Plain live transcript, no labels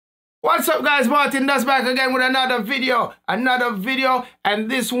What's up, guys? Martin Does back again with another video, and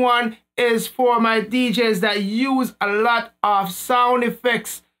this one is for my DJs that use a lot of sound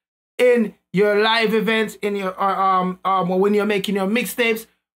effects in your live events, in your when you're making your mixtapes,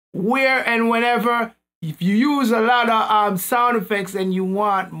 where and whenever. If you use a lot of sound effects and you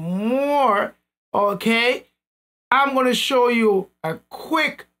want more, okay, I'm gonna show you a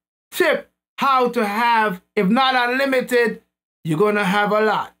quick tip how to have, if not unlimited, you're gonna have a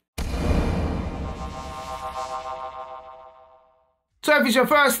lot. So if it's your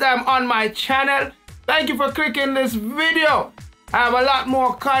first time on my channel, thank you for clicking this video. I have a lot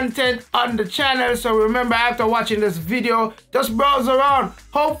more content on the channel, so remember, after watching this video, just browse around.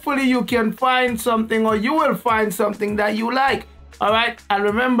 Hopefully you can find something, or you will find something that you like. All right, and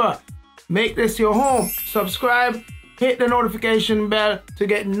remember, make this your home. Subscribe, hit the notification bell to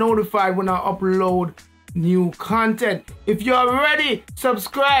get notified when I upload new content. If you're already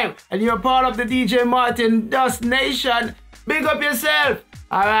subscribed and you're part of the DJ Martin Does Nation, big up yourself.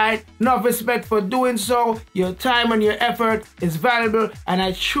 All right, enough respect for doing so. Your time and your effort is valuable, and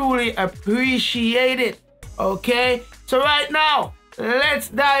I truly appreciate it. Okay, so right now, let's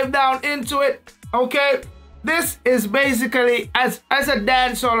dive down into it. Okay, this is basically, as a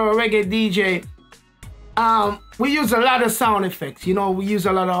dancehall or a reggae DJ, we use a lot of sound effects. You know, we use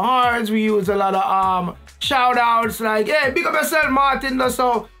a lot of horns, we use a lot of shout outs like, hey, big up yourself, Martin,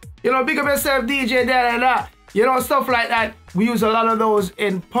 so, you know, big up yourself, DJ, da. You know, stuff like that. We use a lot of those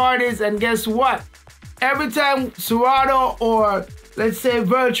in parties, and guess what? Every time Serato or, let's say,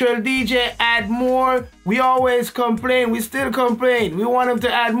 virtual DJ add more, we always complain. We still complain. We want them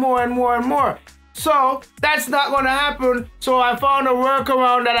to add more and more and more. So that's not going to happen. So I found a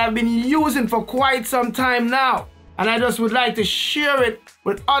workaround that I've been using for quite some time now, and I just would like to share it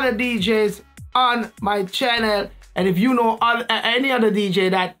with other DJs on my channel. And if you know any other DJ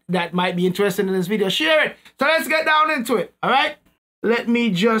that might be interested in this video, share it. So let's get down into it, all right? Let me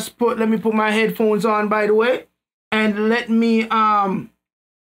put my headphones on, by the way, and let me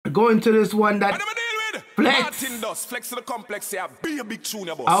go into this one that Flex. Martin Does flex to the complex, yeah, be a big tune,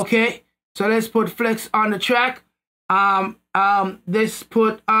 boss. Okay, so let's put Flex on the track. Let's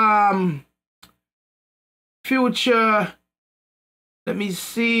put Future. Let me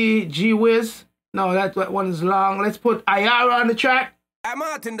see, G-Wiz. No, that one is long. Let's put Ayara on the track. I'm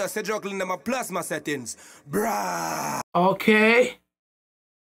Martin Does, juggling them plasma settings. Bruh. Okay.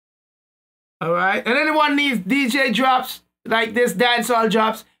 All right. And anyone needs DJ drops like this, dancehall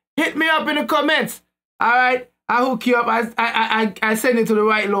drops, hit me up in the comments. All right. I'll hook you up. I send it to the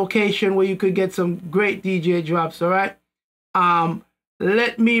right location where you could get some great DJ drops. All right.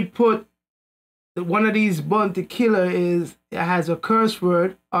 Let me put one of these Bun to Killer it has a curse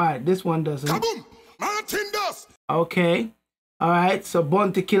word. All right, this one doesn't. Kaboom! Martin Does. Okay. All right, so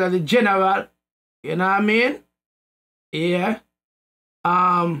Bun to Killer the General. You know what I mean? Yeah.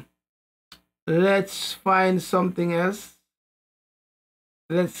 Let's find something else.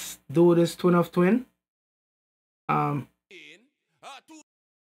 Let's do this Twin of Twin. No,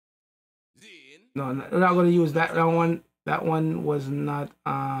 we're not gonna use that one. That one was not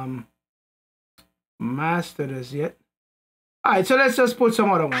mastered as yet. All right, so let's just put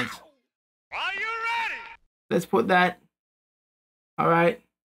some other ones. Are you ready? Let's put that. All right.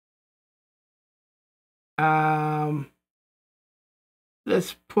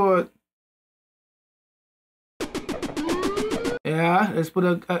 Let's put. Yeah, let's put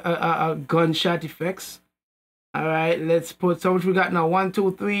a gunshot effects. All right, let's put so much we got now. 1,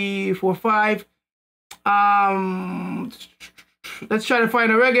 2, 3, 4, 5. Let's try to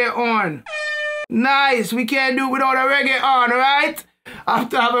find a reggae horn. Nice, we can't do it without a reggae on, right? I have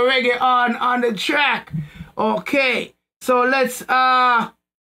to have a reggae on the track. Okay, so let's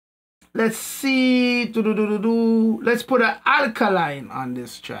see. Let's put an alkaline on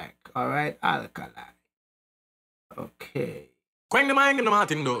this track. All right, alkaline. Okay.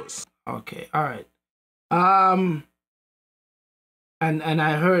 Martin Does. Okay, all right. And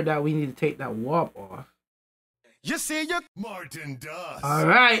I heard that we need to take that warp off. You see you Martin Does. All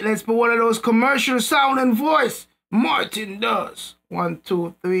right, let's put one of those commercial sound and voice. Martin Does. 1,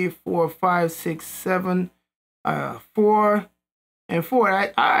 2, 3, 4, 5, 6, 7, 4, and 4.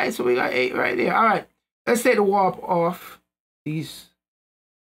 Right? All right, so we got 8 right there. All right, let's take the warp off. These,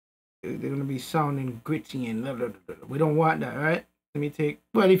 they're gonna be sounding gritty and blah, blah, blah. We don't want that, right? Let me take.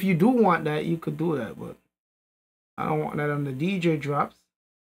 But if you do want that, you could do that. But I don't want that on the DJ drops.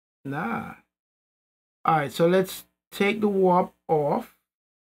 Nah. All right, so let's take the warp off.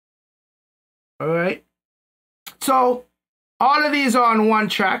 All right. So all of these are on one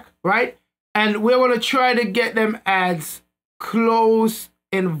track, right? And we're going to try to get them as close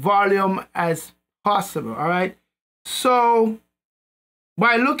in volume as possible, all right? So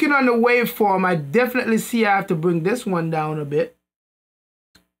by looking on the waveform, I definitely see I have to bring this one down a bit.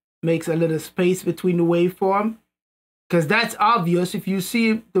 Makes a little space between the waveform, because that's obvious. If you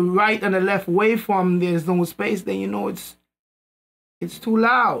see the right and the left waveform, there's no space, then you know it's too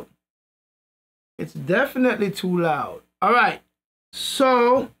loud. It's definitely too loud. All right,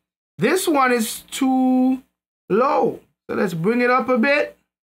 so this one is too low. So let's bring it up a bit.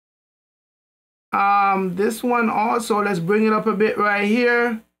 This one also, let's bring it up a bit right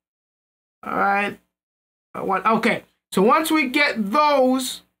here. All right. Okay, so once we get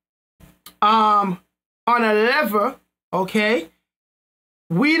those on a lever, okay,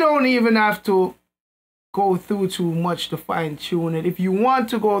 we don't even have to go through too much to fine tune it. If you want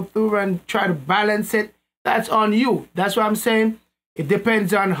to go through and try to balance it, that's on you. That's what I'm saying. It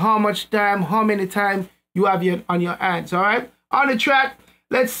depends on how much time, how many time you have on your hands. All right, on the track,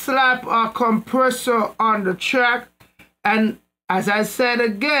 let's slap our compressor on the track. And as I said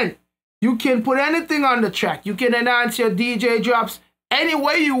again, you can put anything on the track. You can enhance your DJ drops any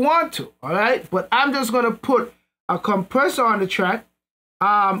way you want to, all right? But I'm just gonna put a compressor on the track,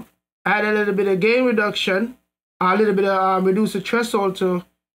 add a little bit of gain reduction, a little bit of reduce the threshold to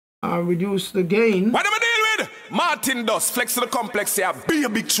reduce the gain. What am I dealing with? Martin Dust, flex to the complex here, be a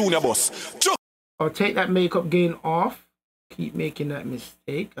big tune, boss. Or take that makeup gain off. Keep making that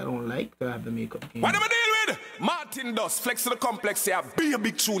mistake. I don't like to have the makeup gain. What am I dealing with? Martin Dust, flex to the complex here, be a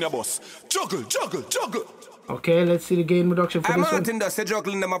big tune, boss. Juggle, juggle, juggle. Okay, let's see the gain reduction for I'm this one. Martin Dust,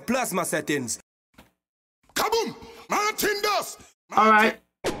 juggling them my plasma settings. Kaboom! Martin Dust! All right.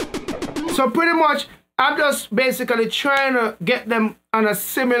 So pretty much, I'm just basically trying to get them on a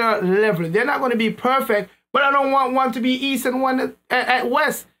similar level. They're not going to be perfect, but I don't want one to be east and one at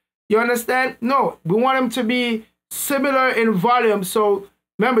west. You understand? No, we want them to be similar in volume. So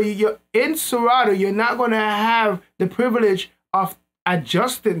remember, you're in Serato, you're not going to have the privilege of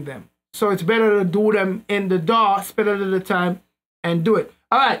adjusting them. So it's better to do them in the DAW, spend a little time and do it.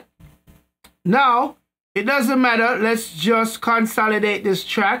 All right. Now, it doesn't matter. Let's just consolidate this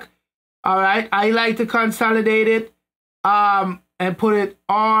track. All right. I like to consolidate it and put it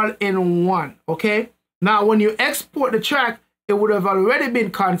all in one. Okay. Now, when you export the track, it would have already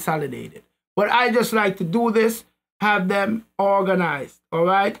been consolidated. But I just like to do this, have them organized. All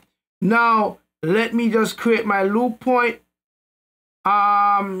right. Now, let me just create my loop point.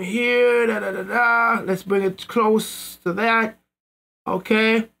 Here, let's bring it close to that.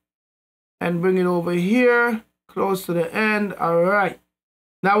 Okay. And bring it over here, close to the end. All right.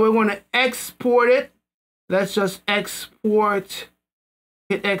 Now we're going to export it. Let's just export,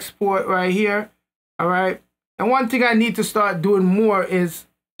 hit export right here. All right. And one thing I need to start doing more is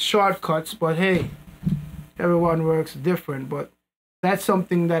shortcuts, but hey, everyone works different, but that's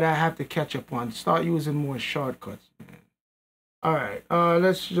something that I have to catch up on. Start using more shortcuts. All right,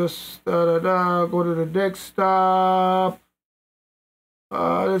 let's just go to the desktop.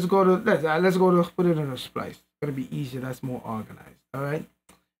 Let's go to put it in a splice. It's gonna be easier. That's more organized. All right,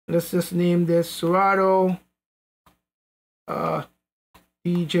 let's just name this Serato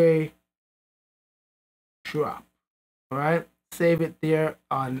DJ Drop. All right, save it there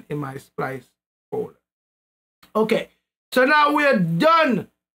in my splice folder. Okay, so now we're done.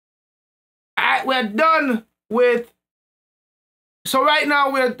 We're done with. So right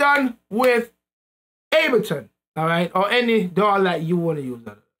now we're done with Ableton, all right, or any DAW that you want to use.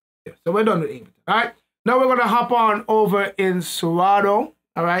 Yeah, so we're done with Ableton, all right. Now we're gonna hop on over in Serato,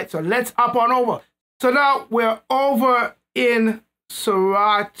 all right. So let's hop on over. So now we're over in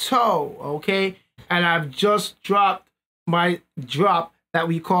Serato, okay, and I've just dropped my drop that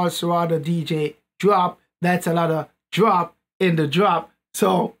we call Serato DJ Drop. That's a lot of drop in the drop.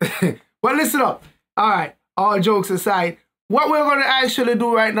 So, but listen up, all right. All jokes aside. What we're going to actually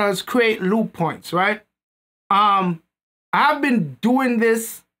do right now is create loop points, right? I've been doing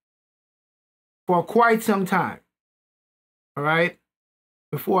this for quite some time, all right?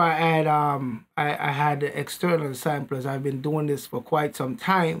 Before I had I had the external samplers, I've been doing this for quite some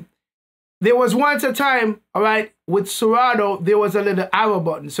time. There was once a time, all right, with Serato, there was a little arrow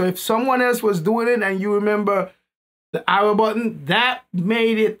button. So if someone else was doing it and you remember the arrow button, that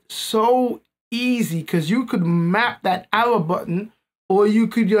made it so easy because you could map that arrow button, or you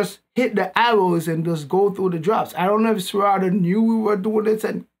could just hit the arrows and just go through the drops. I don't know if Serato knew we were doing this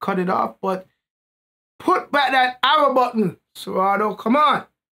and cut it off, but put back that arrow button, Serato, come on.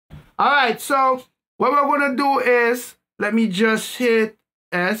 All right, so what we're gonna do is, let me just hit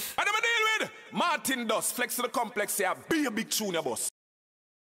S. What am I dealing with? Martin Dust, flex to the complex here, be a big tune, boss.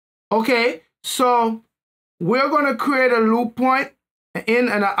 Okay, so we're gonna create a loop point. an in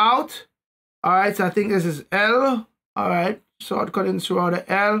and an out. All right, so I think this is L. All right, shortcut in Serato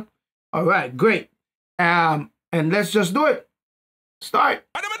L. All right, great. And let's just do it. Start.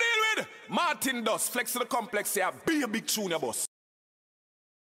 I never deal with Martin Dust, flex to the complex here, be a big tune, boss.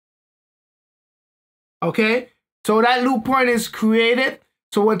 Okay, so that loop point is created.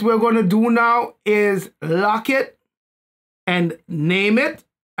 So what we're going to do now is lock it and name it.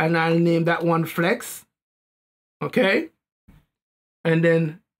 And I'll name that one flex. Okay. And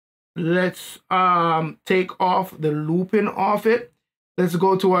then let's take off the looping off it. Let's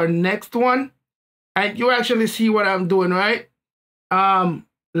go to our next one. And you actually see what I'm doing, right?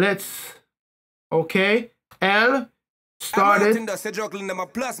 Let's, okay. L started. I'm just juggling my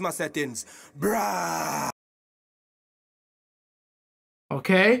plasma settings. Bruh.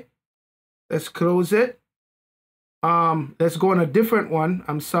 Okay. Let's close it. Let's go on a different one.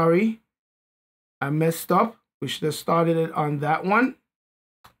 I'm sorry. I messed up. We should have started it on that one.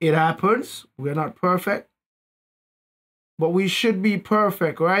 It happens. We're not perfect. But we should be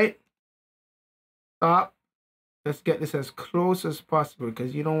perfect, right? Stop. Let's get this as close as possible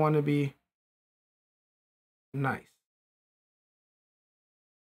because you don't want to be nice.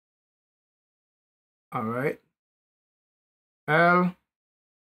 All right. L.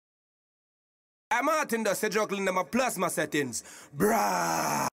 I'm Martin Dust juggling my plasma settings.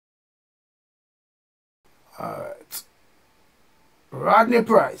 Bruh. Alright. Rodney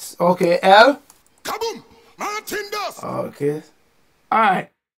Price. Okay, L. Kaboom! Martin Dust! Okay.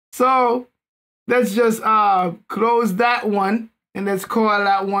 Alright. So let's just close that one and let's call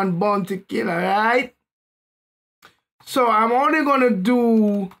that one Bounty Killer, alright? So I'm only gonna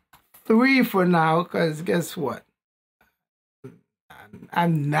do 3 for now, because guess what?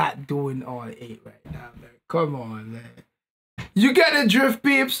 I'm not doing all 8 right now, man. Come on, man. You get the drift,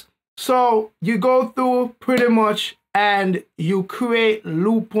 peeps. So you go through pretty much and you create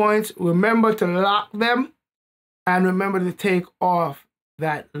loop points. Remember to lock them and remember to take off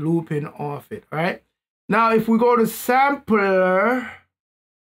that looping off it, right? Now, if we go to sampler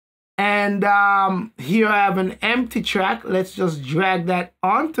and here I have an empty track. Let's just drag that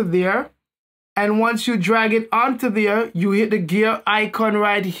onto there. And once you drag it onto there, you hit the gear icon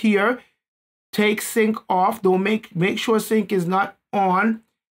right here. Take sync off. Don't make sure sync is not on.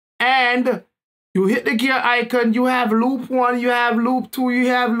 And you hit the gear icon. You have loop 1, you have loop 2, you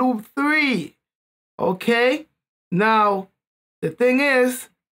have loop 3. Okay? Now, the thing is,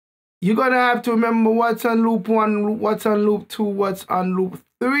 you're going to have to remember what's on loop 1, what's on loop 2, what's on loop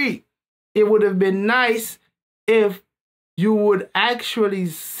 3. It would have been nice if you would actually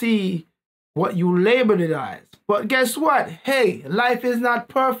see what you labeled it as. But guess what? Hey, life is not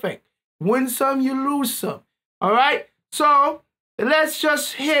perfect. Win some, you lose some. All right? So let's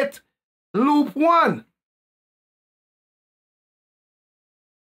just hit loop 1.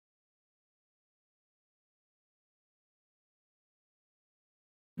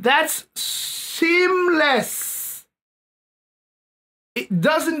 That's seamless. It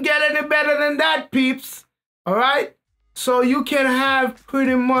doesn't get any better than that, peeps. All right? So you can have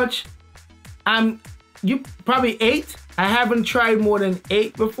pretty much you probably 8. I haven't tried more than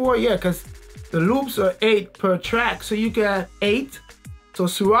 8 before. Yeah, because the loops are 8 per track. So you can have 8. So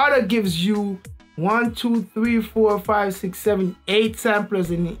Serato gives you 1, 2, 3, 4, 5, 6, 7, 8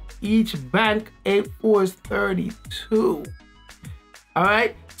 samplers in each bank. 8 4 is 32. All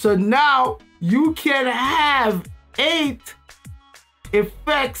right. So now you can have 8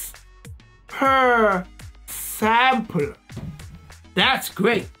 effects per sampler. That's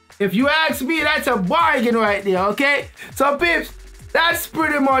great. If you ask me, that's a bargain right there, okay? So, peeps, that's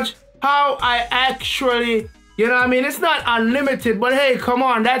pretty much how I actually, you know what I mean? It's not unlimited, but hey, come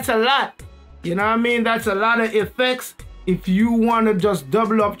on, that's a lot. You know what I mean? That's a lot of effects. If you want to just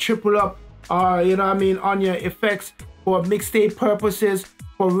double up, triple up, you know what I mean, on your effects for mixtape purposes,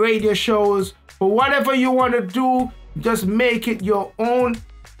 for radio shows, for whatever you want to do, just make it your own.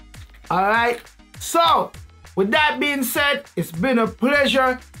 All right? So, with that being said, it's been a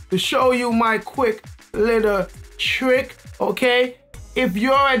pleasure to show you my quick little trick, okay? If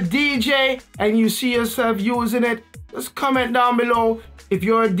you're a DJ and you see yourself using it, just comment down below. If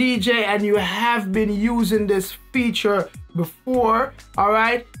you're a DJ and you have been using this feature before, all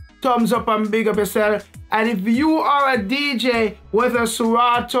right? Thumbs up and big up yourself. And if you are a DJ, whether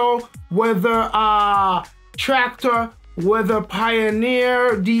Serato, whether Tractor, whether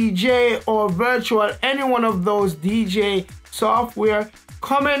Pioneer DJ or Virtual, any one of those DJ software,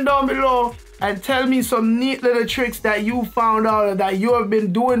 comment down below and tell me some neat little tricks that you found out or that you have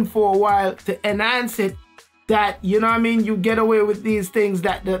been doing for a while to enhance it, that, you know what I mean, you get away with these things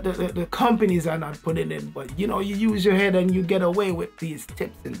that the companies are not putting in. But, you know, you use your head and you get away with these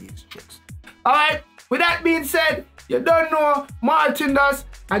tips and these tricks. All right, with that being said, you don't know Martin does.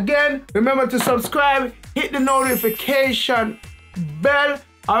 Again, remember to subscribe, hit the notification bell,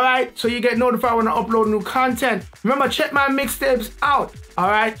 all right, so you get notified when I upload new content. Remember, check my mixtapes out, all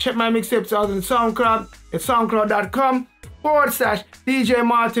right? Check my mixtapes out on SoundCloud. It's soundcloud.com/DJ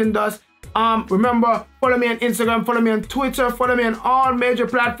Martin Does. Remember, follow me on Instagram, follow me on Twitter, follow me on all major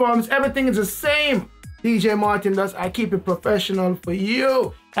platforms. Everything is the same. DJ Martin Does. I keep it professional for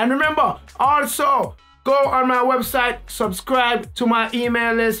you. And remember, also, go on my website, subscribe to my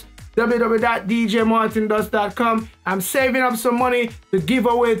email list, www.djmartindoes.com. I'm saving up some money to give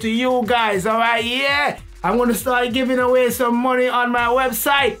away to you guys, all right? Yeah, I'm going to start giving away some money on my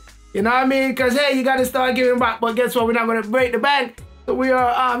website. You know what I mean? Because, hey, you got to start giving back. But guess what? We're not going to break the bank. So we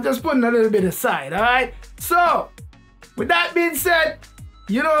are just putting a little bit aside, all right? So, with that being said,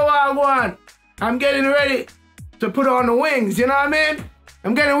 you know what I want. I'm getting ready to put on the wings, you know what I mean?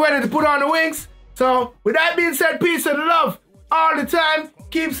 I'm getting ready to put on the wings. So, with that being said, peace and love all the time.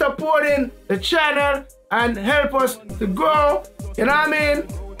 Keep supporting the channel and help us to grow. You know what I mean?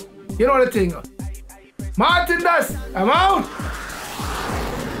 You know the thing. Martin Does. I'm out.